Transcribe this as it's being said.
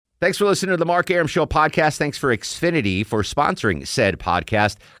Thanks for listening to the Mark Arum Show podcast. Thanks for Xfinity for sponsoring said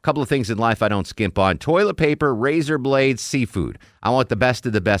podcast. A couple of things in life I don't skimp on. Toilet paper, razor blades, seafood. I want the best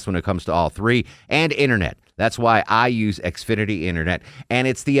of the best when it comes to all three. And internet. That's why I use Xfinity Internet. And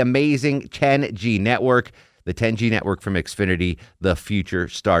it's the amazing 10G network. The 10G network from Xfinity. The future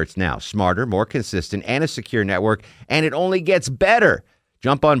starts now. Smarter, more consistent, and a secure network. And it only gets better.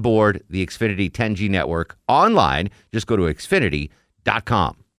 Jump on board the Xfinity 10G network online. Just go to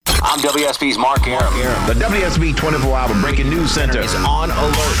Xfinity.com. I'm WSB's Mark Arum. The WSB 24-hour breaking news center Is on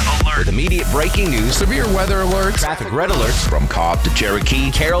alert. With immediate breaking news, Severe weather alerts. traffic red alerts, from Cobb to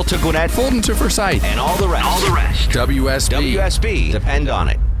Cherokee. Carroll to Gwinnett, Fulton to Forsyth. and all the rest. WSB. WSB. Depend on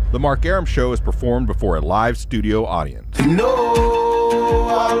it. The Mark Arum Show is performed before a live studio audience. No,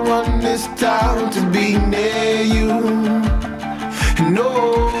 I want this town to be near you.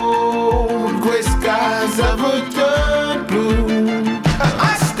 No gray skies ever turn blue.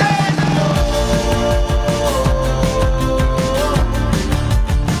 I stand alone.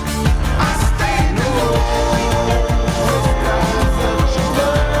 I stand alone.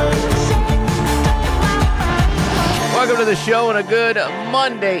 Welcome to the show and a good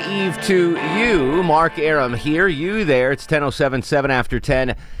Monday Eve to you. Mark Arum here, you there. It's 10:07, 7 after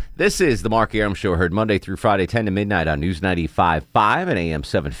 10. This is the Mark Arum Show, heard Monday through Friday, 10 to midnight on News 95.5 and AM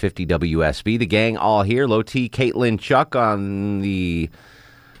 750 WSB. The gang all here. Low T, Caitlin, Chuck on the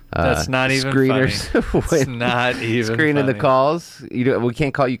That's not even screeners. funny. It's not even Screening funny. the calls. We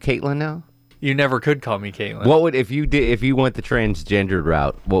can't call you Caitlin now? You never could call me Caitlin. What would, if you went the transgendered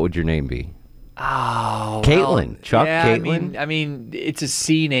route, what would your name be? Oh, Caitlin. Chuck, yeah, Caitlin? I mean, it's a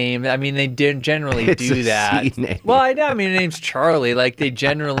C name. I mean, they generally It's do a that. C name. Well, I mean, the name's Charlie. Like, they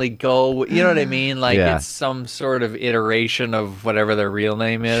generally go, you know what I mean? Like, Yeah. it's some sort of iteration of whatever their real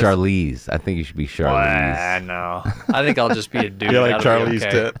name is. Charlize. I think you should be Charlize. No. I think I'll just be a dude. Yeah, like That'll be Charlie's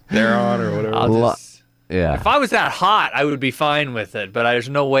okay. Theron or whatever. I'll Lo- just, Yeah. if I was that hot, I would be fine with it. But there's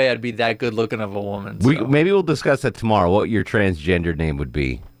no way I'd be that good looking of a woman. So. Maybe we'll discuss that tomorrow, what your transgendered name would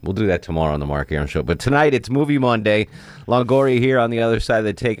be. We'll do that tomorrow on the Mark Arum Show. But tonight, it's Movie Monday. Longoria here on the other side of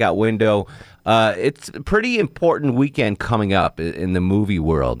the takeout window. It's a pretty important weekend coming up in the movie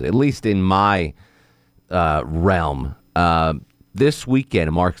world, at least in my realm. This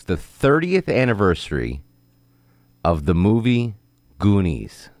weekend marks the 30th anniversary of the movie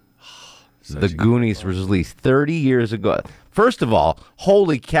Goonies. The Goonies was released 30 years ago. First of all,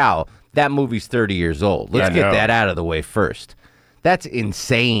 holy cow, that movie's 30 years old. Let's get that out of the way first. That's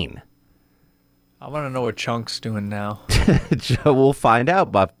insane. I want to know what Chunk's doing now. We'll find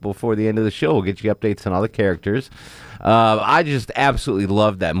out before the end of the show. We'll get you updates on all the characters. I just absolutely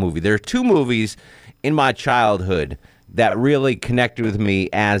love that movie. There are two movies in my childhood that really connected with me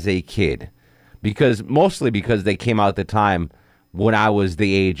as a kid, mostly because they came out at the time when I was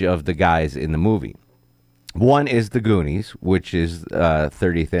the age of the guys in the movie. One is The Goonies, which is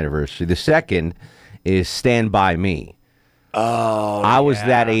 30th anniversary. The second is Stand By Me. Oh, I was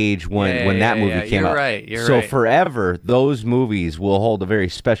that age when that movie came out. You're so right. forever, those movies will hold a very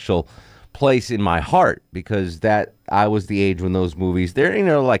special place in my heart because I was the age when those movies,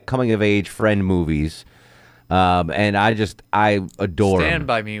 they're like coming of age friend movies, and I adore Stand them.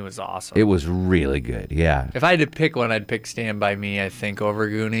 By Me was awesome. It was really good. Yeah, If I had to pick one, I'd pick Stand By Me, I think, over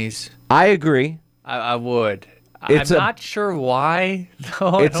Goonies. I agree. I would. It's I'm a- not sure why, though.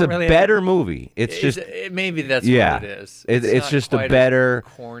 I It's don't a really better movie. It's Is just it- maybe that's yeah, what it is. it's not just a quite as better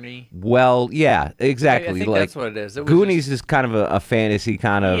corny. Well, yeah, exactly. I think like that's what it is. It was Goonies is kind of a fantasy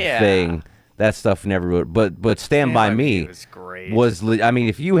kind of Yeah. thing. That stuff never. But Stand By Me was great. I mean,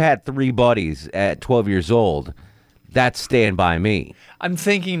 if you had three buddies at 12 years old, that's Stand By Me. I'm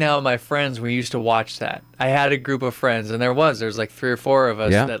thinking now of my friends. We used to watch that. I had a group of friends, and there's like 3 or 4 of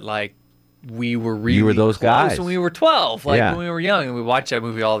us Yeah. that like we were really You were those close guys. when we were 12, like Yeah. when we were young, and we watched that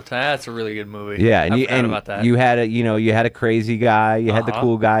movie all the time. That's a really good movie. Yeah, I and forgot about that. you had a crazy guy, you had the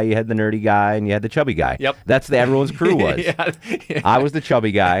cool guy, you had the nerdy guy, and you had the chubby guy. Yep. That's everyone's crew was. yeah. I was the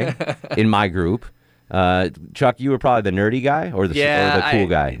chubby guy in my group. Chuck, you were probably the nerdy guy or the cool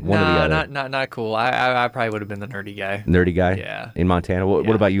guy. One or the other. Not cool. I probably would have been the nerdy guy. Nerdy guy. Yeah. In Montana. What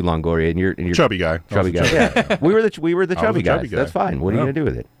about you, Longoria? And your Chubby guy. Chubby guy. Yeah. we were the chubby guys. chubby guy. That's fine. What are you gonna do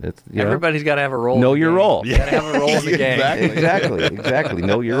with it? It's, you know. Everybody's got to have a role. Know in the your game. role. You got to have a role in the game. Exactly.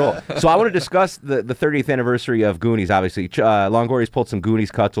 Know your role. So I want to discuss the 30th anniversary of Goonies. Obviously, Longoria's pulled some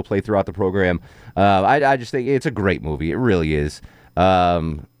Goonies cuts. We'll play throughout the program. I just think it's a great movie. It really is.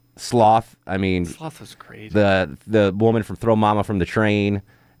 Sloth. I mean, Sloth was great. the woman from Throw Mama from the Train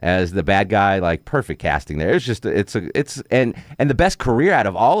as the bad guy, like perfect casting there. It's just and the best career out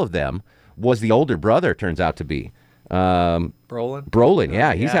of all of them was the older brother. Turns out to be Brolin?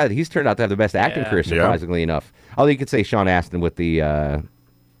 Yeah, he's turned out to have the best acting Yeah. career, surprisingly enough. Although you could say Sean Astin with the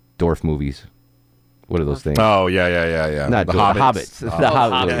Dorf movies. What are those things? Oh, yeah. Not the Dorf, Hobbits. The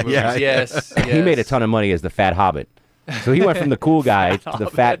Hobbit Hobbit movies. movies. Yeah. Yes, He made a ton of money as the Fat Hobbit. So he went from the cool guy to the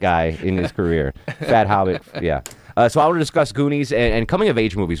fat guy in his career. Fat Hobbit, yeah. So I want to discuss Goonies and coming of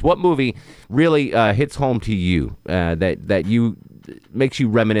age movies. What movie really hits home to you that you makes you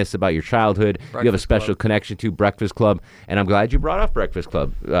reminisce about your childhood? You have a Breakfast special Club. connection to Breakfast Club, and I'm glad you brought up Breakfast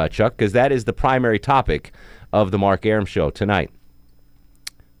Club, Chuck, because that is the primary topic of the Mark Arum Show tonight.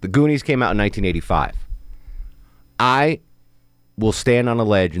 The Goonies came out in 1985. I will stand on a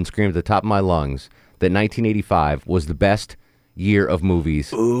ledge and scream at the top of my lungs that 1985 was the best year of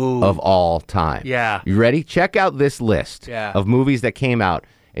movies of all time. Yeah. You ready? Check out this list Yeah. of movies that came out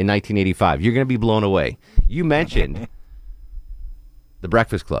in 1985. You're going to be blown away. You mentioned The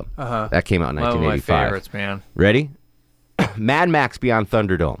Breakfast Club. That came out in One of my 1985. favorites, man. Ready? Mad Max Beyond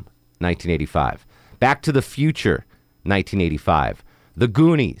Thunderdome, 1985. Back to the Future, 1985. The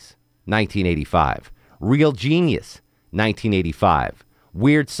Goonies, 1985. Real Genius, 1985.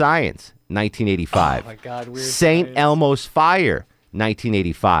 Weird Science, 1985. Oh, my God, Weird St. Science. Elmo's Fire,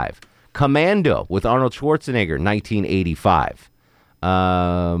 1985. Commando with Arnold Schwarzenegger, 1985.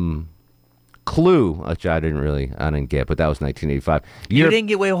 Clue, which I didn't get, but that was 1985. You didn't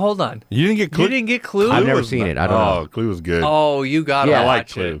get. Wait, hold on. You didn't get Clue? You didn't get Clue? I've never seen it. I don't know. Clue was good. Oh, you gotta Yeah. I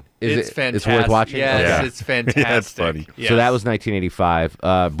watch like it. Clue. Is It's it- fantastic. it's worth watching? Yes, Yeah. it's fantastic. Yeah, it's funny. So that was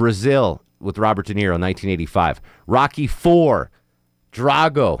 1985. Brazil with Robert De Niro, 1985. Rocky IV,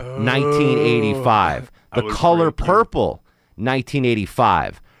 Drago, 1985. The was Color very cute. Purple,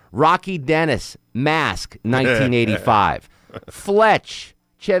 1985. Rocky Dennis, Mask, 1985. Fletch,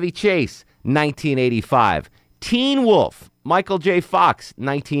 Chevy Chase, 1985. Teen Wolf, Michael J. Fox,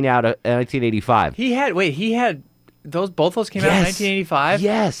 1985. He had both those came out in Yes. 1985.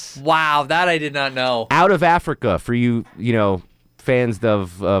 Yes. Wow, that I did not know. Out of Africa, for you fans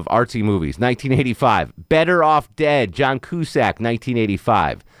of artsy movies, 1985. Better Off Dead, John Cusack,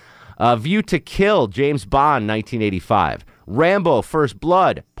 1985. View to Kill, James Bond, 1985. Rambo, First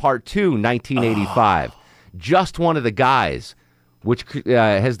Blood, Part 2, 1985. Just One of the Guys, which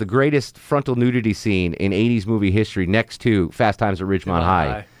has the greatest frontal nudity scene in 80s movie history next to Fast Times at Ridgemont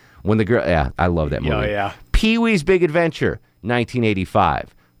High. When the girl, yeah, I love that movie. Oh, yeah. Pee-wee's Big Adventure,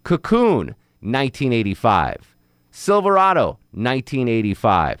 1985. Cocoon, 1985. Silverado,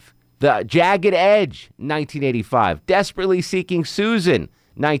 1985. The Jagged Edge, 1985. Desperately Seeking Susan,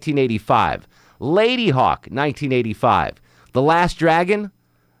 1985. Lady Hawk, 1985. The Last Dragon,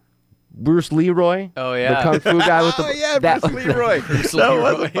 Bruce Leroy. Oh, yeah. The Kung Fu guy with the... Bruce Leroy. That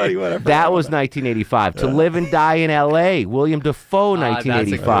was a funny one. That was 1985. To Live and Die in L.A., William Dafoe,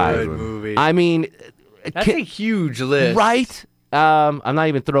 1985. That's a good movie. I mean... That's a huge list. Right? I'm not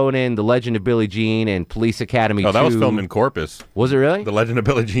even throwing in The Legend of Billie Jean and Police Academy 2. Oh, that was filmed in Corpus. Was it really? The Legend of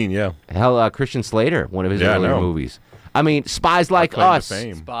Billie Jean, yeah. Hell, Christian Slater, one of his Yeah, I earlier know. movies. I mean, Spies Like Claim to Us,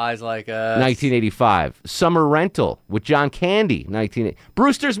 fame. Spies Like Us. 1985. Summer Rental with John Candy, 1980.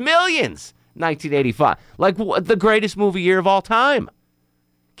 Brewster's Millions, 1985. Like the greatest movie year of all time.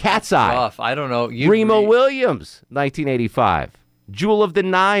 Cat's Eye. Rough. I don't know. Remo Williams, 1985. Jewel of the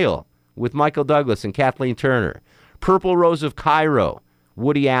Nile with Michael Douglas and Kathleen Turner. Purple Rose of Cairo,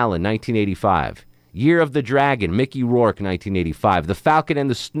 Woody Allen, 1985. Year of the Dragon, Mickey Rourke, 1985. The Falcon and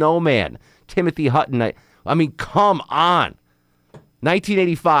the Snowman, Timothy Hutton. I mean, come on.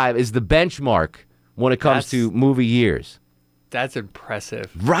 1985 is the benchmark when it comes to movie years. That's impressive.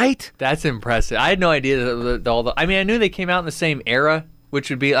 Right? That's impressive. I had no idea that all the. I mean, I knew they came out in the same era, which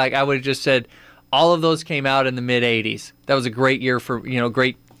would be like I would have just said all of those came out in the mid '80s. That was a great year for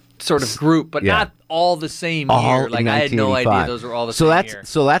great sort of group, but Yeah. not all the same All year. in Like I had no 1985. idea those were all the same year.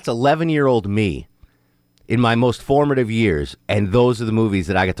 So that's 11-year-old me in my most formative years, and those are the movies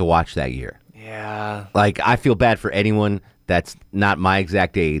that I get to watch that year. Yeah. Like, I feel bad for anyone that's not my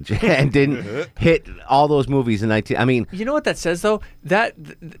exact age and didn't hit all those movies in 19... I mean... You know what that says, though?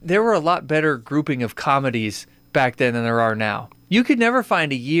 There were a lot better grouping of comedies back then than there are now. You could never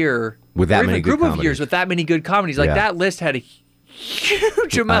find a year... With that or even many a group good of comedies. years with that many good comedies. Like, Yeah. that list had a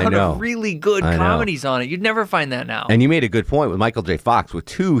huge amount know. of really good I know. comedies on it. You'd never find that now. And you made a good point with Michael J. Fox with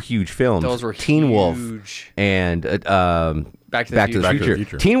two huge films. Those were Teen Wolf huge. and Back to the Future. Back to the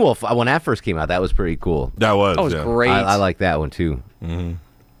Future. Teen Wolf, when that first came out, that was pretty cool. That was. That was yeah. great. I like that one, too.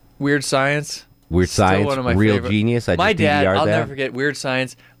 Weird Science. Weird Still Science, one of my Real favorite. Genius. I My just dad, DVR'd I'll that. never forget Weird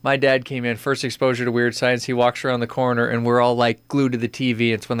Science. My dad came in, first exposure to Weird Science. He walks around the corner, and we're all like glued to the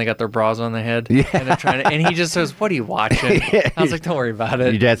TV. It's when they got their bras on the head. Yeah. And they're trying to, and he just says, "What are you watching?" I was like, "Don't worry about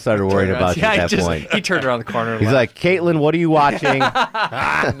it." Your dad started worrying about you at that point. He turned around the corner. And He's like, Caitlin, what are you watching?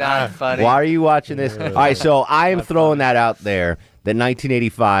 "Not funny." Why are you watching this? All right, so I am throwing that out there that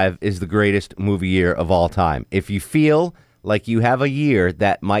 1985 is the greatest movie year of all time. If you feel like you have a year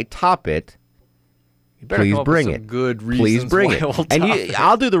that might top it, You better please come up with bring some it. Good Please reasons bring why it. will And top it.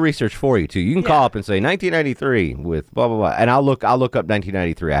 I'll do the research for you too. You can call up and say 1993 with blah blah blah, and I'll look up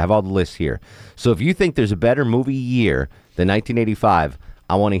 1993. I have all the lists here. So if you think there's a better movie year than 1985,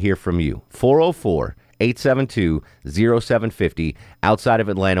 I want to hear from you. 404-872-0750. Outside of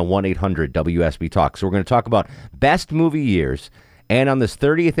Atlanta, 1-800-WSB Talk. So we're going to talk about best movie years, and on this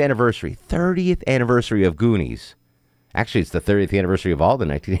 30th anniversary of Goonies. Actually, it's the 30th anniversary of all the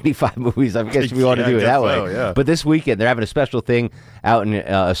 1985 movies. I guess we want to do it that way. so, yeah. But this weekend, they're having a special thing out in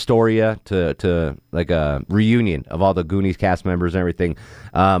Astoria to like a reunion of all the Goonies cast members and everything.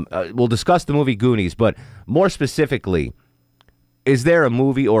 We'll discuss the movie Goonies, but more specifically, is there a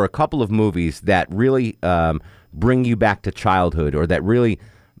movie or a couple of movies that really bring you back to childhood or that really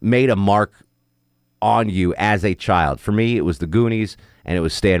made a mark on you as a child? For me, it was the Goonies and it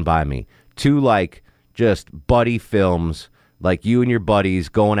was Stand By Me. Two, like, just buddy films, like you and your buddies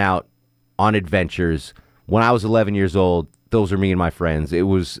going out on adventures. When I was 11 years old, those are me and my friends. It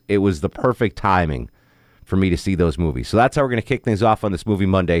was the perfect timing for me to see those movies. So that's how we're going to kick things off on this Movie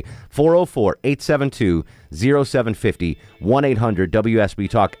Monday. 404-872-0750, 1-800-WSB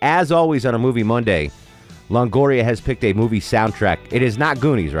Talk. As always on a Movie Monday, Longoria has picked a movie soundtrack. It is not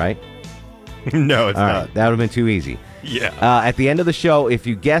Goonies, right? No, it's All not. right, that would have been too easy. Yeah. At the end of the show, if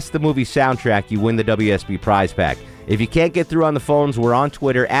you guess the movie soundtrack, you win the WSB prize pack. If you can't get through on the phones, we're on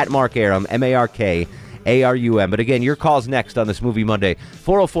Twitter at Mark Arum, MarkArum. But again, your call's next on this Movie Monday.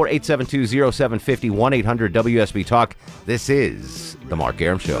 404-872-0750, 1-800-WSB Talk. This is The Mark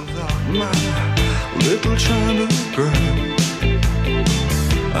Arum Show. My little China girl,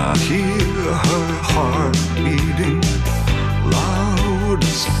 I hear her heart beating loud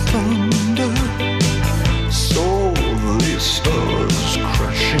as thunder, slowly stars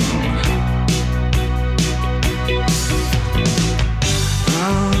crashing.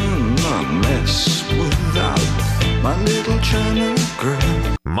 I'm a mess without my little China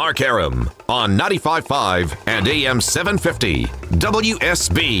girl. Mark Arum on 95.5 and AM 750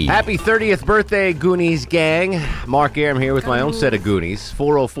 WSB. Happy 30th birthday, Goonies gang. Mark Arum here with my own set of Goonies.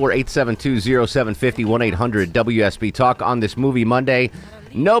 404-872-0750, 1-800-WSB Talk on this Movie Monday.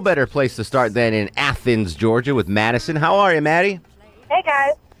 No better place to start than in Athens, Georgia with Madison. How are you, Maddie? Hey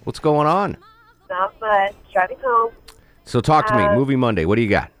guys, What's going on? not much. Driving home. So talk to me. Movie Monday. What do you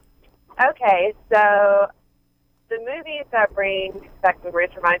got? Okay, so the movies that bring back memories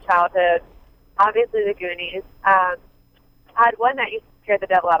from my childhood, obviously the Goonies. I had one that used to scare the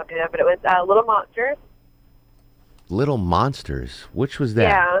devil out of me, but it was Little Monsters. Little Monsters. Which was that?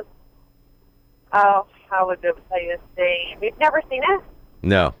 Yeah. Oh, I would be able to tell you his name. You've never seen it?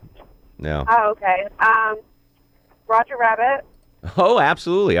 No. Oh, okay. Roger Rabbit, Oh,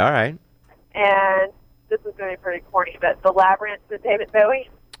 absolutely. All right. and this is going to be pretty corny, but The Labyrinth with David Bowie.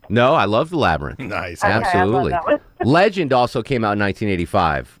 No, I love The Labyrinth. Nice. Okay, I love Absolutely. that one. Legend also came out in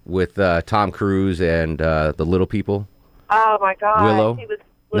 1985 with Tom Cruise and the Little People. Oh, my God. Willow? He was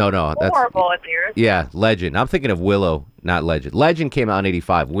No, that's horrible in there. Yeah, Legend. I'm thinking of Willow, not Legend. Legend came out in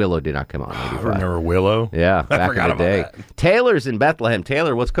 85. Willow did not come out in I 85. remember Willow. Yeah, I back forgot in the about day. that. Taylor's in Bethlehem.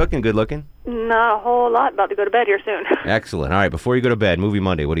 Taylor, what's cooking? Good looking? Not a whole lot. About to go to bed here soon. Excellent. All right, before you go to bed, Movie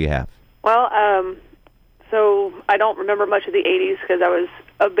Monday, what do you have? Well, so I don't remember much of the 80s because I was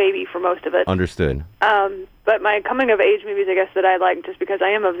a baby for most of it. Understood. But my coming-of-age movies, I guess, that I like, just because I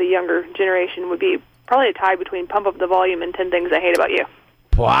am of the younger generation, would be probably a tie between Pump Up the Volume and 10 Things I Hate About You.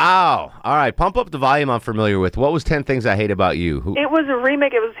 Wow. All right, Pump Up the Volume I'm familiar with. What was 10 Things I Hate About You? It was a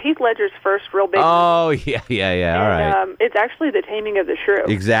remake. It was Heath Ledger's first real big Oh, yeah. All right. movie. It's actually The Taming of the Shrew.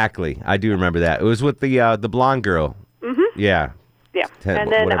 Exactly. I do remember that. It was with the blonde girl. Mm-hmm. Yeah. Yeah. Ted-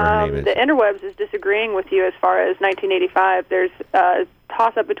 And then whatever her name is. the interwebs is disagreeing with you as far as 1985. There's a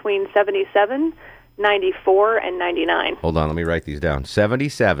toss-up between 77, 94, and 99. Hold on, let me write these down.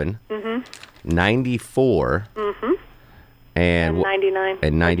 77, 94, and 99.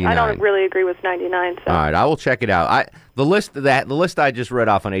 and 99. I don't really agree with 99. So. All right, I will check it out. The list I just read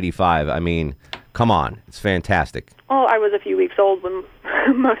off on 85. I mean, come on, it's fantastic. Well, I was a few weeks old when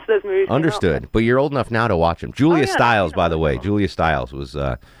most of those movies came out. Understood, but you're old enough now to watch them. Julia yeah, Stiles, I've seen by the them. way, Julia Stiles was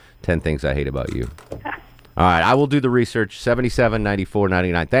 10 Things I Hate About You. All All right, I will do the research. 77, 94,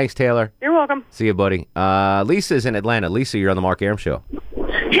 99. Thanks, Taylor. You're welcome. See you, buddy. Lisa's in Atlanta. Lisa, you're on the Mark Arum Show.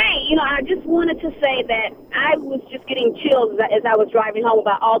 Hey, I just wanted to say that I was just getting chills as I was driving home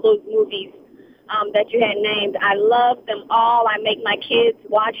about all those movies that you had named. I love them all. I make my kids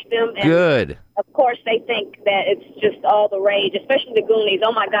watch them. And Good. Of course, they think that it's just all the rage, especially the Goonies.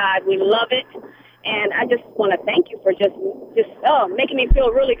 Oh, my God, we love it. And I just want to thank you for just making me feel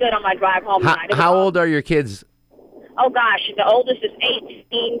really good on my drive home tonight. How old are your kids? Oh, gosh, the oldest is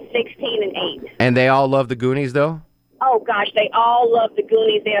 18, 16, and 8. And they all love the Goonies, though? Oh, gosh, they all love the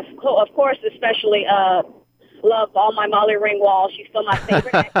Goonies. They, of course, especially love all my Molly Ringwald. She's still my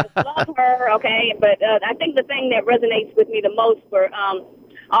favorite actress. Love her, okay? But I think the thing that resonates with me the most were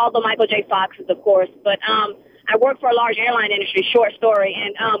all the Michael J. Foxes, of course. But I work for a large airline industry, short story,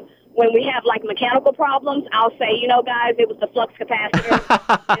 and when we have, like, mechanical problems, I'll say, guys, it was the flux capacitor.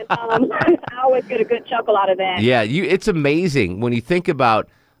 And I always get a good chuckle out of that. Yeah, it's amazing when you think about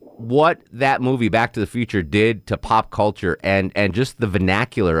what that movie, Back to the Future, did to pop culture and just the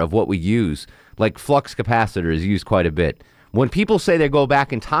vernacular of what we use. Like, flux capacitor is used quite a bit. When people say they go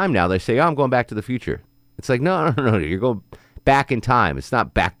back in time now, they say, I'm going back to the future. It's like, no, you're going back in time. It's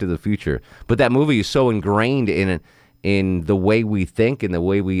not Back to the Future. But that movie is so ingrained in the way we think and the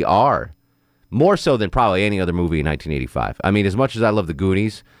way we are, more so than probably any other movie in 1985. I mean, as much as I love the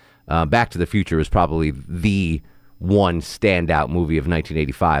Goonies, Back to the Future is probably the one standout movie of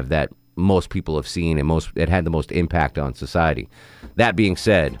 1985 that most people have seen and it had the most impact on society. That being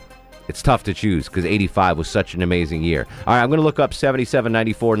said, it's tough to choose because 85 was such an amazing year. All right, I'm going to look up 77,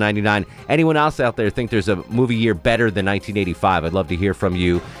 94, 99. Anyone else out there think there's a movie year better than 1985? I'd love to hear from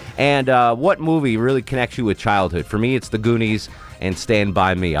you. And what movie really connects you with childhood? For me, it's The Goonies and Stand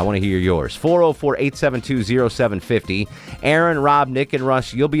By Me. I want to hear yours. 404-872-0750. Aaron, Rob, Nick, and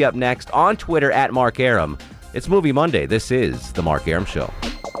Russ, you'll be up next on Twitter at Mark Arum. It's Movie Monday. This is The Mark Arum Show.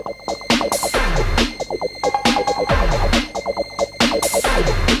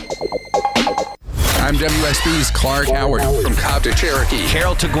 I'm WSB's Clark Howard from Cobb to Cherokee,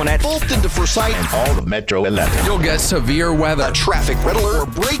 Carroll to Gwinnett, Fulton to Forsyth, and all of Metro 11. You'll get severe weather, a traffic red alert,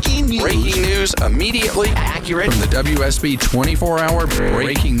 or breaking news immediately accurate from the WSB 24-hour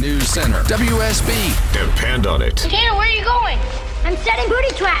Breaking News Center. WSB. Depend on it. Tanner, where are you going? I'm setting booby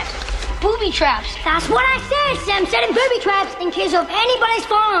traps. Booby traps. That's what I said, Sam. Setting booby traps in case of anybody's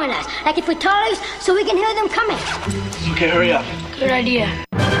following us. Like if we tell us so we can hear them coming. Okay, hurry up. Good idea.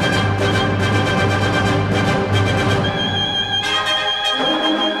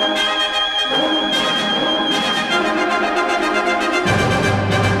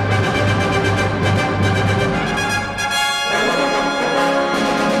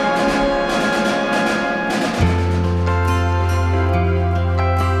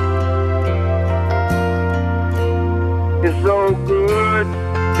 It's so good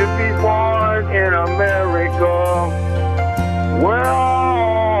to be born in America, where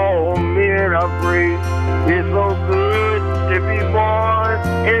all men are free. It's so good to be born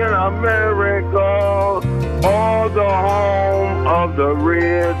in America, all the home of the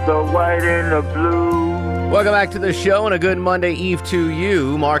red, the white, and the blue. Welcome back to the show and a good Monday Eve to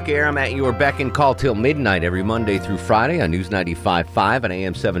you. Mark Arum at your beck and call till midnight every Monday through Friday on News 95.5 and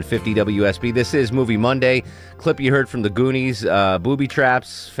AM 750 WSB. This is Movie Monday. Clip you heard from the Goonies, booby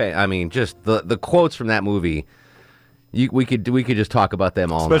traps. I mean, just the quotes from that movie. We could just talk about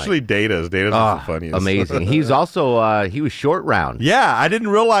them all Especially night. Data's. Data's is the funniest. Amazing. He's also he was short round. Yeah, I didn't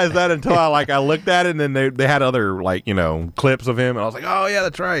realize that until I looked at it, and then they had other clips of him, and I was like, oh yeah,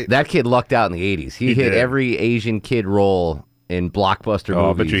 that's right. That kid lucked out in the 80s. He hit did. every Asian kid role in blockbuster Oh, I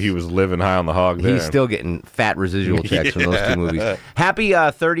movies. bet you he was living high on the hog there. He's still getting fat residual checks from those two movies. Happy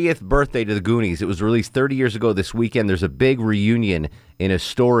 30th birthday to the Goonies. It was released 30 years ago this weekend. There's a big reunion in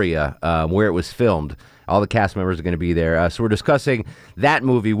Astoria where it was filmed. All the cast members are going to be there. So we're discussing that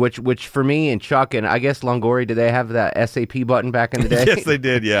movie, which for me and Chuck and I guess Longoria, did they have that SAP button back in the day? Yes, they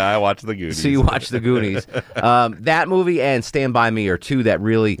did. Yeah, I watched the Goonies. So you watched the Goonies. That movie and Stand By Me are two that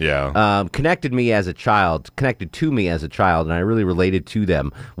really connected to me as a child, and I really related to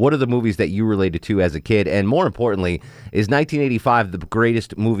them. What are the movies that you related to as a kid? And more importantly, is 1985 the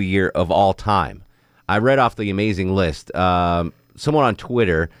greatest movie year of all time? I read off the amazing list. Someone on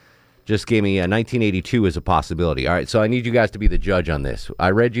Twitter just gave me 1982 as a possibility. All right, so I need you guys to be the judge on this.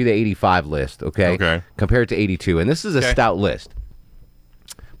 I read you the 85 list, okay? Okay. Compared to 82, and this is a stout list.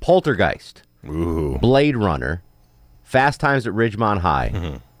 Poltergeist, Ooh. Blade Runner, Fast Times at Ridgemont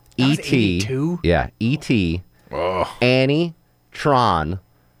High, E.T., yeah, E.T., Annie, Tron,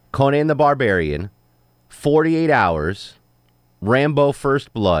 Conan the Barbarian, 48 Hours, Rambo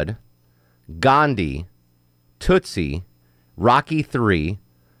First Blood, Gandhi, Tootsie, Rocky 3,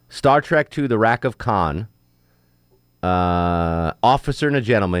 Star Trek II, The Wrath of Khan, Officer and a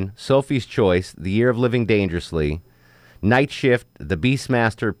Gentleman, Sophie's Choice, The Year of Living Dangerously, Night Shift, The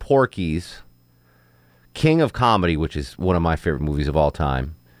Beastmaster, Porky's, King of Comedy, which is one of my favorite movies of all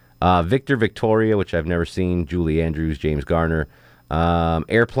time, Victor Victoria, which I've never seen, Julie Andrews, James Garner,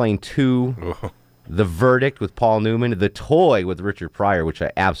 Airplane 2, The Verdict with Paul Newman, The Toy with Richard Pryor, which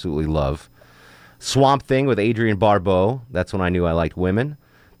I absolutely love, Swamp Thing with Adrienne Barbeau, that's when I knew I liked women,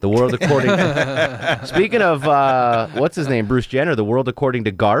 The World According Speaking of, what's his name, Bruce Jenner, The World According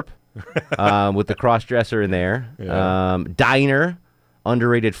to Garp, with the cross-dresser in there, Diner,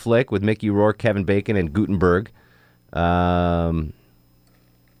 underrated flick with Mickey Rourke, Kevin Bacon, and Gutenberg.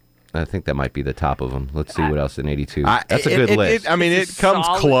 I think that might be the top of them. Let's see what else in 82. That's a good list. It comes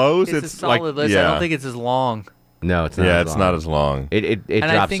close. It's a solid list. I don't think it's as long. No, it's not. Yeah, as it's long. not as long. It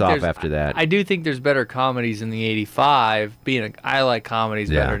drops off after that. I do think there's better comedies in the 85. I like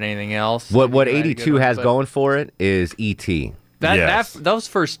comedies better than anything else. What 82 has going for it is E.T. Those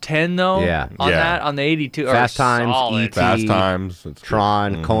first 10 though, on the 82 Fast are Times, solid. E.T., Fast Times,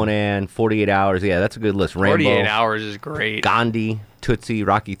 Tron, Conan, 48 Hours. Yeah, that's a good list. Rambo, 48 Hours is great. Gandhi, Tootsie,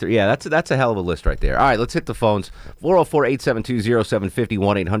 Rocky 3. Yeah, that's a hell of a list right there. All right, let's hit the phones. 404-872-0750,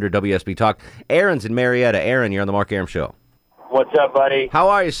 1-800-WSB Talk. Aaron's in Marietta. Aaron, you're on the Mark Arum Show. What's up, buddy? How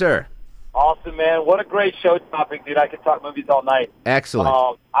are you, sir? Awesome, man. What a great show topic, dude. I could talk movies all night.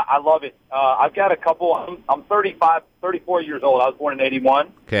 Excellent. I love it. I've got a couple. I'm 34 years old. I was born in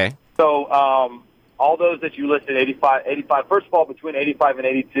 81. Okay. So all those that you listed, 85. First of all, between 85 and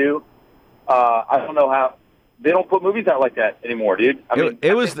 82, I don't know how. They don't put movies out like that anymore, dude.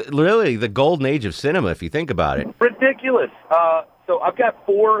 It was really the golden age of cinema, if you think about it. Ridiculous. So I've got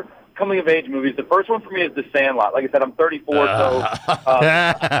 4 coming-of-age movies. The first one for me is The Sandlot. Like I said, I'm 34,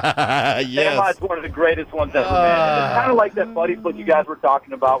 Sandlot's one of the greatest ones ever, man. It's kind of like that buddy flick you guys were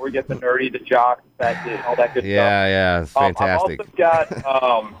talking about where you get the nerdy, the jock, that kid, all that good stuff. Yeah, it's fantastic. I've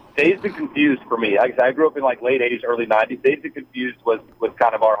also got Dazed and Confused for me. Like I said, I grew up in like late 80s, early 90s. Dazed and Confused was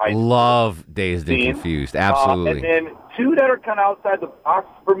kind of our high school. Love Dazed and Confused. Absolutely. And then 2 that are kind of outside the box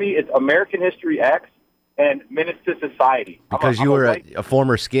for me, it's American History X and Menace to Society. Because you were a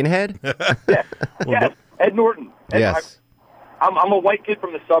former skinhead? Yes, Ed Norton. Yes. I'm a white kid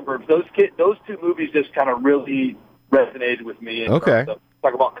from the suburbs. Those 2 movies just kind of really resonated with me. Okay.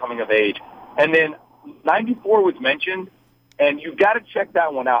 Talk about coming of age. And then 94 was mentioned, and you've got to check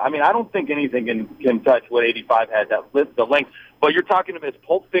that one out. I mean, I don't think anything can touch what 85 had, the length. But you're talking about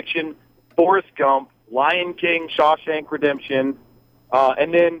Pulp Fiction, Forrest Gump, Lion King, Shawshank Redemption,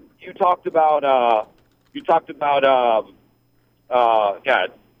 and then you talked about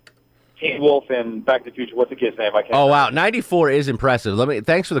Teen Wolf and Back to the Future. What's the kid's name? I can't. Oh wow, 94 is impressive.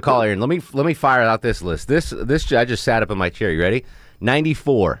 Thanks for the call, Aaron. Let me fire out this list. This I just sat up in my chair. You ready?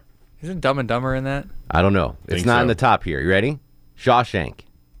 94. Isn't Dumb and Dumber in that? I don't know. It's not in the top here. You ready? Shawshank,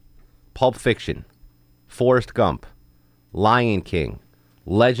 Pulp Fiction, Forrest Gump, Lion King,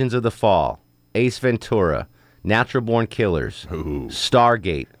 Legends of the Fall, Ace Ventura, Natural Born Killers,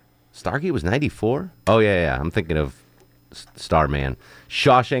 Stargate. Stargate was 94? Oh, yeah. I'm thinking of Starman.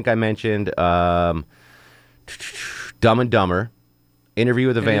 Shawshank, I mentioned. Dumb and Dumber. Interview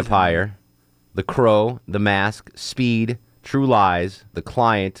with a Vampire. The Crow. The Mask. Speed. True Lies. The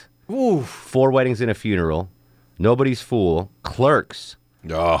Client. Oof. 4 Weddings and a Funeral. Nobody's Fool. Clerks.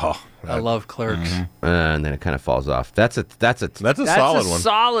 Oh, I love Clerks. And then it kind of falls off. That's a solid one.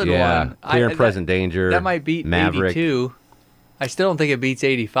 Solid one. Clear and Present Danger. That might beat Maverick. 82. I still don't think it beats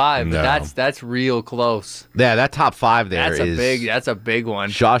 85, but that's real close. Yeah, that top 5 there that's a big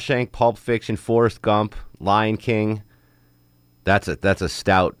one. Shawshank, Pulp Fiction, Forrest Gump, Lion King. That's a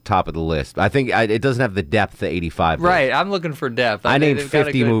stout top of the list. I think it doesn't have the depth that 85 does. Right, I'm looking for depth. I named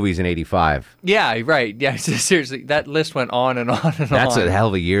 50 movies in 85. Yeah, right. Yeah, seriously, that list went on and on and on. That's a hell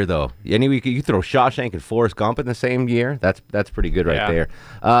of a year, though. Anyway, you throw Shawshank and Forrest Gump in the same year. That's pretty good right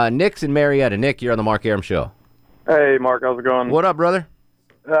there. Nick's in Marietta. Nick, you're on the Mark Arum Show. Hey, Mark, how's it going? What up, brother?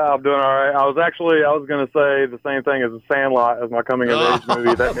 I'm doing all right. I was going to say the same thing as The Sandlot as my coming-of-age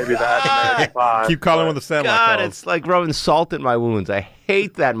movie. That maybe that American Pie. Keep calling with The Sandlot. God, calls. it's like rubbing salt in my wounds. I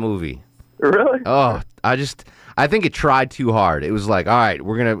hate that movie. Really? Oh, I think it tried too hard. It was like, all right,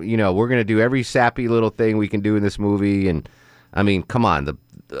 we're gonna do every sappy little thing we can do in this movie, and I mean, come on,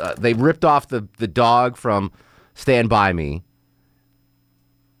 they ripped off the dog from Stand By Me.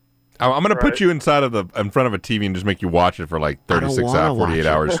 I'm going to put you in front of a TV and just make you watch it for like 36 hours, 48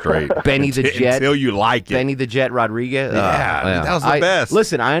 hours straight. Benny the Jet. Until you like it. Benny the Jet Rodriguez. That was the best.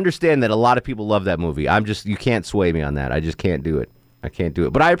 Listen, I understand that a lot of people love that movie. You can't sway me on that. I just can't do it. I can't do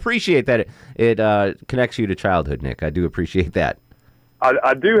it. But I appreciate that it connects you to childhood, Nick. I do appreciate that.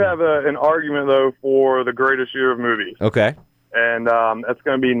 I do have an argument, though, for the greatest year of movies. Okay. And that's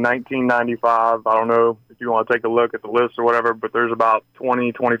going to be 1995. I don't know if you want to take a look at the list or whatever, but there's about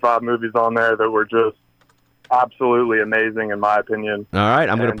 20, 25 movies on there that were just absolutely amazing, in my opinion. All right,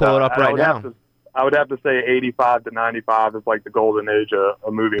 I'm going to pull it up right now. I would have to say 85 to 95 is like the golden age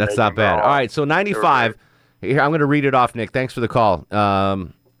of movie That's making. not bad. All right, so 95. Here, I'm going to read it off, Nick. Thanks for the call.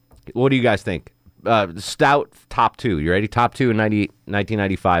 What do you guys think? Stout top two. You ready? Top two in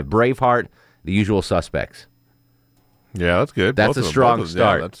 1995. Braveheart, The Usual Suspects. Yeah, that's good. That's a strong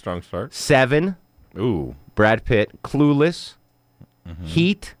start. Yeah, that's a strong start. 7. Ooh. Brad Pitt. Clueless.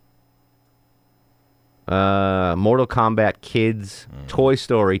 Heat. Mortal Kombat Kids. Toy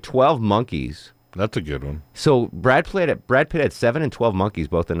Story. 12 Monkeys. That's a good one. So Brad Pitt had 7 and 12 Monkeys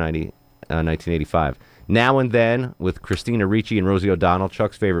both in 1985. Now and Then with Christina Ricci and Rosie O'Donnell,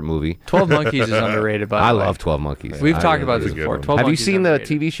 Chuck's favorite movie. 12 Monkeys is underrated, by the I way. love 12 Monkeys. We've talked about this before. 12 Have you Monkeys seen the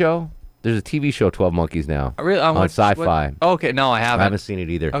underrated. TV show? There's a TV show, 12 Monkeys, now Really? on Sci-Fi. Oh, okay, no, I haven't. I haven't seen it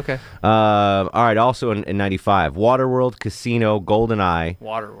either. Okay. All right, also in 95, Waterworld, Casino, GoldenEye.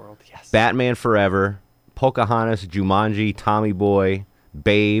 Waterworld, yes. Batman Forever, Pocahontas, Jumanji, Tommy Boy,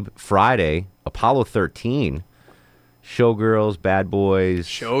 Babe, Friday, Apollo 13, Showgirls, Bad Boys,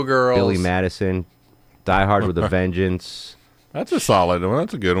 Showgirls, Billy Madison, Die Hard with a Vengeance. That's a solid one.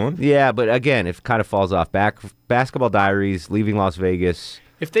 That's a good one. Yeah, but again, it kind of falls off. Basketball Diaries, Leaving Las Vegas.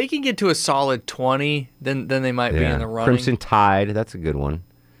 If they can get to a solid 20, then they might be in the running. Crimson Tide, that's a good one.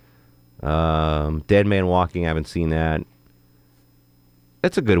 Dead Man Walking, I haven't seen that.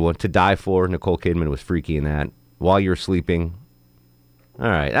 That's a good one. To Die For, Nicole Kidman was freaky in that. While You're Sleeping. All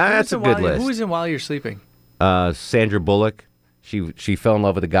right, that's a good list. Who was in While You're Sleeping? Sandra Bullock. She fell in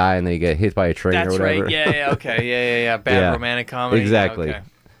love with a guy and then he got hit by a train or whatever. That's right. Yeah, okay. Yeah. Bad romantic comedy. Exactly. Okay.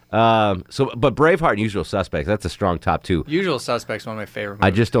 But Braveheart and Usual Suspects, that's a strong top two. Usual Suspects, one of my favorite movies.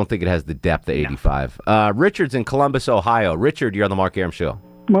 I just don't think it has the depth of 85. Richard's in Columbus, Ohio. Richard, you're on the Mark Arum Show.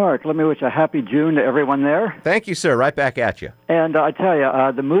 Mark, let me wish a happy June to everyone there. Thank you, sir. Right back at you. And I tell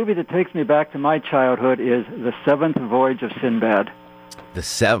you, the movie that takes me back to my childhood is The Seventh Voyage of Sinbad. The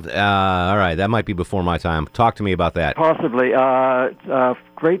seventh. All right, that might be before my time. Talk to me about that. Possibly. It's a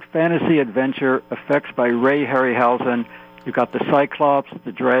great fantasy adventure, effects by Ray Harryhausen. You've got the Cyclops,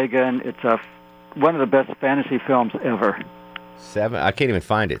 the Dragon. It's one of the best fantasy films ever. I can't even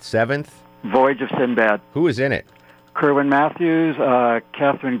find it. Seventh Voyage of Sinbad. Who is in it? Kerwin Matthews,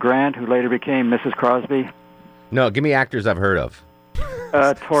 Catherine Grant, who later became Mrs. Crosby. No, give me actors I've heard of.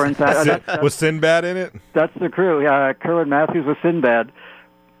 Torrance. Was Sinbad in it? That's the crew. Kerwin Matthews was Sinbad.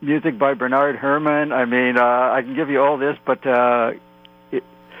 Music by Bernard Herrmann. I mean, I can give you all this, but...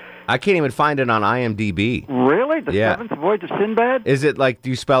 I can't even find it on IMDb. Really? The Seventh Voyage of Sinbad? Is it like, do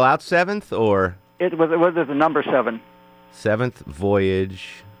you spell out seventh, or? It was the number 7. Seventh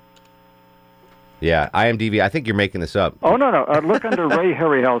Voyage... Yeah, IMDb. I think you're making this up. Oh, no. Look under Ray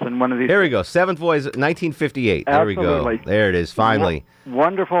Harryhausen, one of these. Here we go. Seventh Voyage, 1958. Absolutely. There we go. There it is, finally.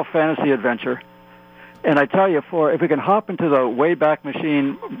 Wonderful fantasy adventure. And I tell you, if we can hop into the Wayback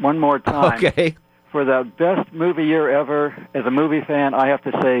Machine one more time. Okay. For the best movie year ever, as a movie fan, I have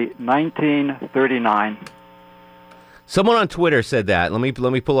to say 1939. Someone on Twitter said that. Let me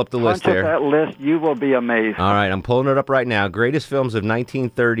pull up the list there. there. That list, you will be amazed. All right, I'm pulling it up right now. Greatest films of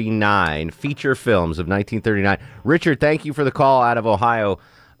 1939, feature films of 1939. Richard, thank you for the call out of Ohio.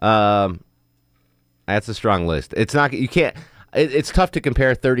 That's a strong list. It's not. You can't. It's tough to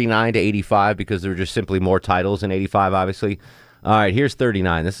compare 39 to 85 because there are just simply more titles in 85, obviously. All right, here's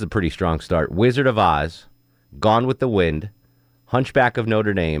 39. This is a pretty strong start. Wizard of Oz, Gone with the Wind, Hunchback of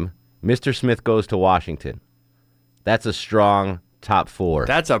Notre Dame, Mr. Smith Goes to Washington. That's a strong top 4.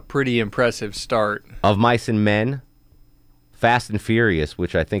 That's a pretty impressive start. Of Mice and Men, Fast and Furious,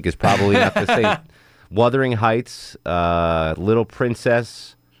 which I think is probably not the same. Wuthering Heights, Little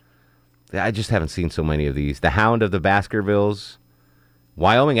Princess. I just haven't seen so many of these. The Hound of the Baskervilles,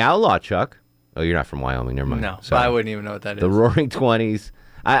 Wyoming Outlaw, Chuck. Oh, you're not from Wyoming. Never mind. No, Sorry. I wouldn't even know what that is. The Roaring 20s.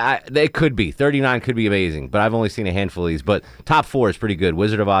 They could be. 39 could be amazing, but I've only seen a handful of these. But top 4 is pretty good.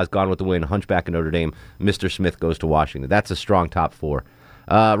 Wizard of Oz, Gone with the Wind, Hunchback of Notre Dame, Mr. Smith Goes to Washington. That's a strong top 4.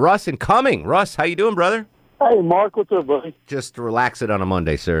 Russ in Cumming. Russ, how you doing, brother? Hey, Mark, what's up, buddy? Just relax it on a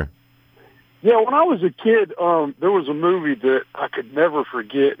Monday, sir. Yeah, when I was a kid, there was a movie that I could never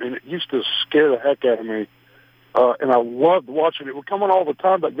forget, and it used to scare the heck out of me. And I loved watching it. It would come on all the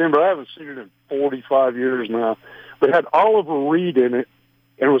time back then, but I haven't seen it in 45 years now. But it had Oliver Reed in it,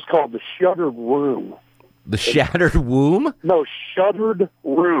 and it was called The Shuttered Room. The Shattered Womb? No, Shuttered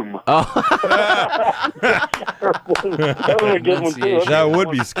Room. Oh. That was a good one, too. That would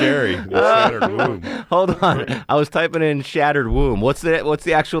be scary. The Shattered Womb. Hold on. I was typing in Shattered Womb. What's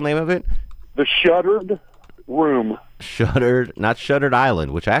the actual name of it? The Shuttered Room. Shuttered, not Shuttered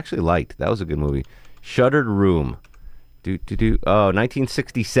Island, which I actually liked. That was a good movie. Shuttered Room. Oh,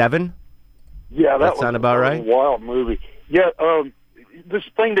 1967? Yeah, that sound about right? A wild movie. Yeah,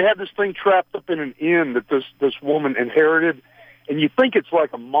 they had this thing trapped up in an inn that this woman inherited, and you think it's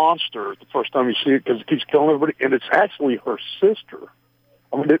like a monster the first time you see it because it keeps killing everybody, and it's actually her sister.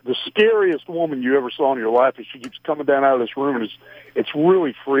 I mean, the scariest woman you ever saw in your life, and she keeps coming down out of this room, and it's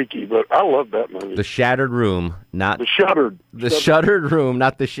really freaky. But I love that movie. The Shattered Room, not the Shuttered. The Shuttered Room,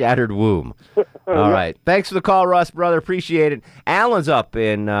 not the Shattered Womb. All right. Thanks for the call, Russ, brother. Appreciate it. Alan's up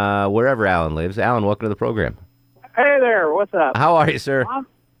in wherever Alan lives. Alan, welcome to the program. Hey there, what's up? How are you, sir? I'm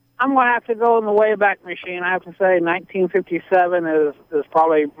going to have to go in the Wayback Machine. I have to say 1957 is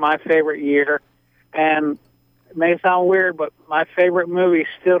probably my favorite year. And it may sound weird, but my favorite movies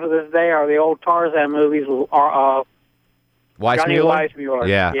still to this day are the old Tarzan movies. Johnny Weissmuller.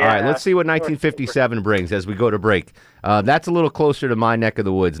 Yeah. All right. Let's see what 1957 brings as we go to break. That's a little closer to my neck of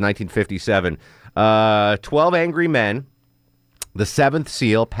the woods, 1957. 12 Angry Men, The Seventh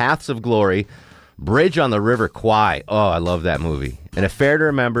Seal, Paths of Glory, Bridge on the River Kwai. Oh, I love that movie. An Affair to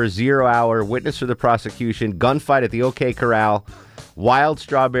Remember, 0 Hour, Witness for the Prosecution, Gunfight at the OK Corral, Wild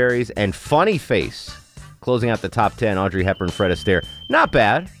Strawberries, and Funny Face. Closing out the top 10, Audrey Hepburn, Fred Astaire. Not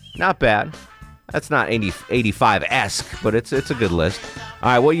bad. Not bad. That's not 85-esque, but it's a good list.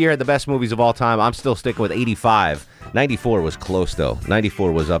 All right, what year had the best movies of all time? I'm still sticking with 85. 94 was close, though.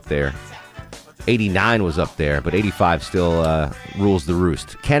 94 was up there. 89 was up there, but 85 still rules the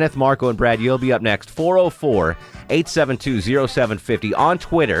roost. Kenneth, Marco, and Brad, you'll be up next. 404-872-0750 on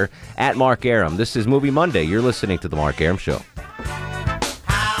Twitter, at Mark Arum. This is Movie Monday. You're listening to The Mark Arum Show.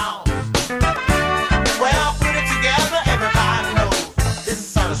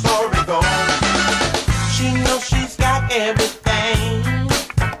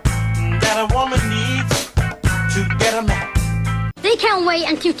 They can't wait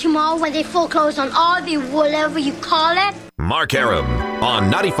until tomorrow when they foreclose on all the whatever you call it. Mark Arum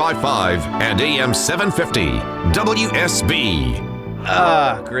on 95.5 and AM 750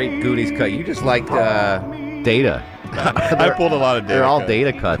 WSB. Great Goonies cut. You just liked Data. I pulled a lot of Data. They're all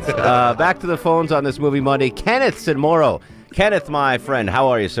Data cuts. Back to the phones on this Movie Monday. Kenneth's in Morrow. Kenneth, my friend, how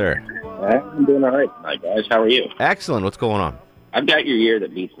are you, sir? I'm doing all right. Hi, guys. How are you? Excellent. What's going on? I've got your year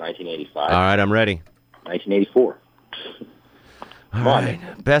that beats 1985. All right, I'm ready. 1984. All right.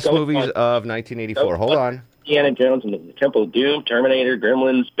 Best movies of 1984. Hold on. Indiana Jones and the Temple of Doom, Terminator,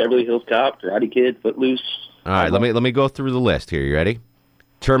 Gremlins, Beverly Hills Cop, Karate Kid, Footloose. All right, let me go through the list here. You ready?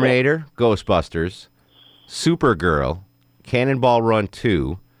 Terminator, Ghostbusters, Supergirl, Cannonball Run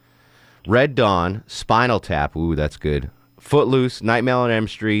 2, Red Dawn, Spinal Tap. Ooh, that's good. Footloose, Nightmare on Elm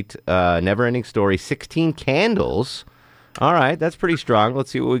Street, Neverending Story, 16 Candles. All right, that's pretty strong.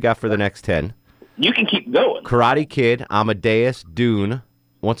 Let's see what we got for the next 10. You can keep going. Karate Kid, Amadeus, Dune,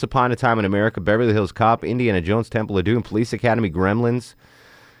 Once Upon a Time in America, Beverly Hills Cop, Indiana Jones, Temple of Doom, Police Academy, Gremlins,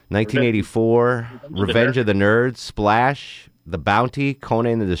 1984, Revenge of the Nerds, Splash, The Bounty,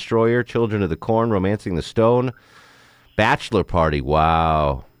 Conan the Destroyer, Children of the Corn, Romancing the Stone, Bachelor Party,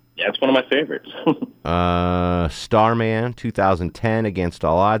 wow. Yeah, it's one of my favorites. Starman, 2010, Against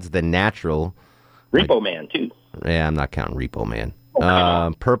All Odds, The Natural. Repo Man, too. Yeah, I'm not counting Repo Man.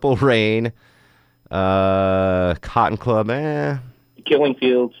 Purple Rain, Cotton Club, Killing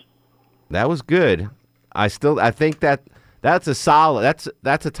Fields. That was good. I think that's a solid.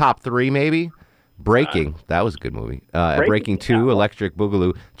 That's a top 3 maybe. Breaking, that was a good movie. Breaking 2, Electric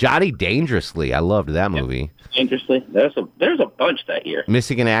Boogaloo. Johnny Dangerously, I loved that movie. Dangerously, there's a bunch that year.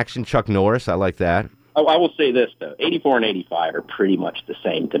 Missing in Action, Chuck Norris, I like that. Oh, I will say this though: 84 and 85 are pretty much the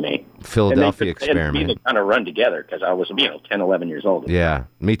same to me. Philadelphia and Experiment. They kind of run together because I was 10, 11 years old. Yeah,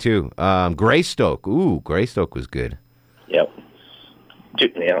 me too. Greystoke. Ooh, Greystoke was good. Yep.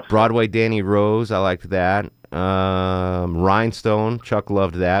 Yeah. Broadway Danny Rose, I liked that. Rhinestone, Chuck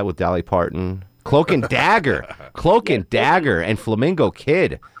loved that with Dolly Parton. Cloak and Dagger, and Flamingo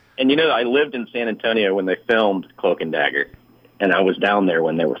Kid. And I lived in San Antonio when they filmed Cloak and Dagger, and I was down there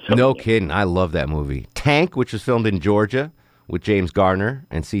when they were filming. No kidding, I love that movie. Tank, which was filmed in Georgia with James Garner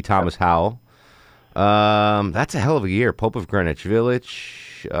and C. Thomas Howell. That's a hell of a year. Pope of Greenwich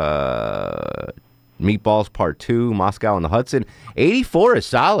Village, Meatballs Part 2, Moscow on the Hudson. 84 is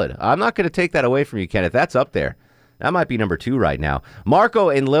solid. I'm not going to take that away from you, Kenneth. That's up there. That might be number 2 right now. Marco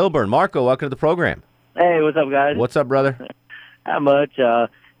in Lilburn. Marco, welcome to the program. Hey, what's up, guys? What's up, brother? Not much. I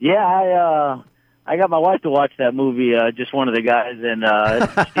I got my wife to watch that movie, just one of the guys, and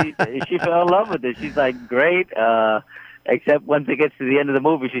she fell in love with it. She's like, great, except once it gets to the end of the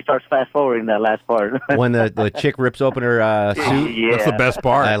movie, she starts fast-forwarding that last part. When the chick rips open her suit? Yeah. That's the best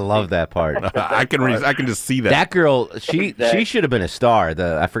part. I love that part. I can just see that. That girl, she should have been a star.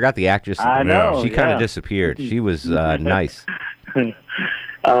 I forgot the actress. I know, She kind of yeah. disappeared. She was nice.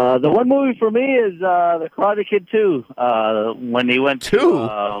 The one movie for me is The Karate Kid 2, when he went to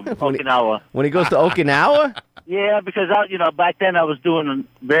Okinawa. When he goes to Okinawa? Yeah, because back then I was doing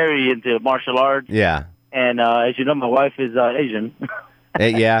very into martial arts. Yeah. And as you know, my wife is Asian.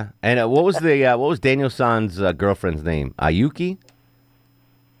 Yeah. And what was Daniel-san's girlfriend's name? Ayuki?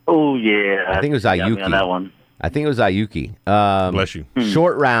 Oh yeah. I think it was You got me Ayuki. on that one. I think it was Ayuki. Bless you.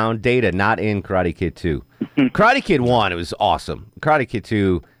 Short round, Data, not in Karate Kid 2. Karate Kid 1, it was awesome. Karate Kid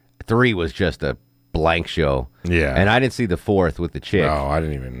 2, 3 was just a blank show. Yeah. And I didn't see the 4th with the chick. No, I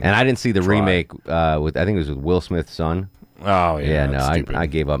didn't even. And I didn't see the try. remake with, I think it was with Will Smith's son. Oh, yeah. No, that's stupid. I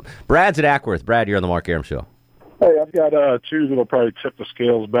gave up. Brad's at Ackworth. Brad, you're on the Mark Arum Show. Hey, I've got two that'll probably tip the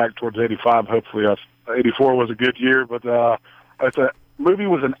scales back towards 85. Hopefully, 84 was a good year, but it's a movie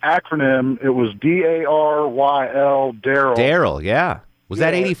was an acronym. It was DARYL, Daryl. Daryl, yeah. Was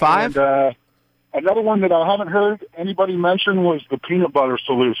that 85? And, another one that I haven't heard anybody mention was The Peanut Butter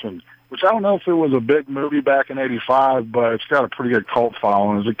Solution, which I don't know if it was a big movie back in 85, but it's got a pretty good cult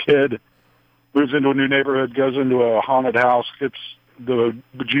following. As a kid, moves into a new neighborhood, goes into a haunted house, gets the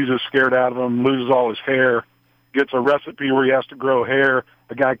bejesus scared out of him, loses all his hair, gets a recipe where he has to grow hair.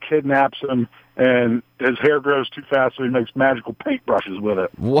 A guy kidnaps him, and his hair grows too fast, so he makes magical paintbrushes with it.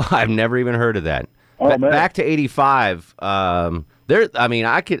 Well, I've never even heard of that. Oh, man. Back to 85.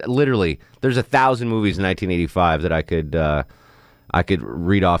 I could literally. There's 1,000 movies in 1985 that I could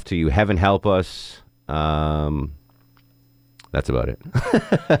read off to you. Heaven Help Us. That's about it.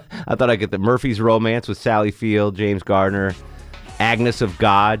 I thought I'd get the Murphy's Romance with Sally Field, James Gardner, Agnes of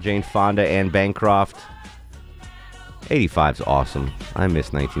God, Jane Fonda, Anne Bancroft. 85's awesome. I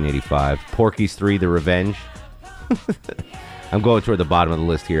miss 1985. Porky's 3: The Revenge. I'm going toward the bottom of the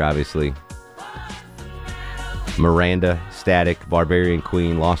list here, obviously. Miranda, Static, Barbarian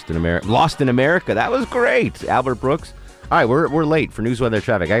Queen, Lost in America. That was great. Albert Brooks. All right, we're late for news, weather,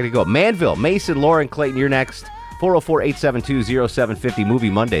 traffic. I got to go. Manville, Mason, Lauren, Clayton, you're next. 404-872-0750. Movie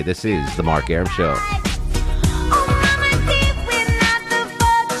Monday. This is The Mark Arum Show.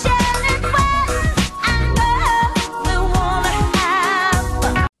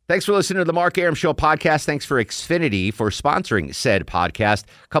 Thanks for listening to the Mark Arum Show podcast. Thanks for Xfinity for sponsoring said podcast.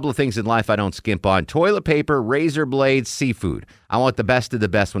 A couple of things in life I don't skimp on. Toilet paper, razor blades, seafood. I want the best of the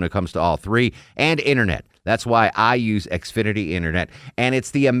best when it comes to all three. And internet. That's why I use Xfinity Internet. And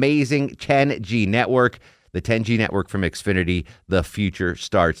it's the amazing 10G network. The 10G network from Xfinity. The future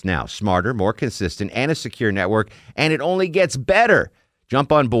starts now. Smarter, more consistent, and a secure network. And it only gets better.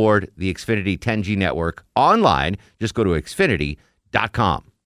 Jump on board the Xfinity 10G network online. Just go to Xfinity.com.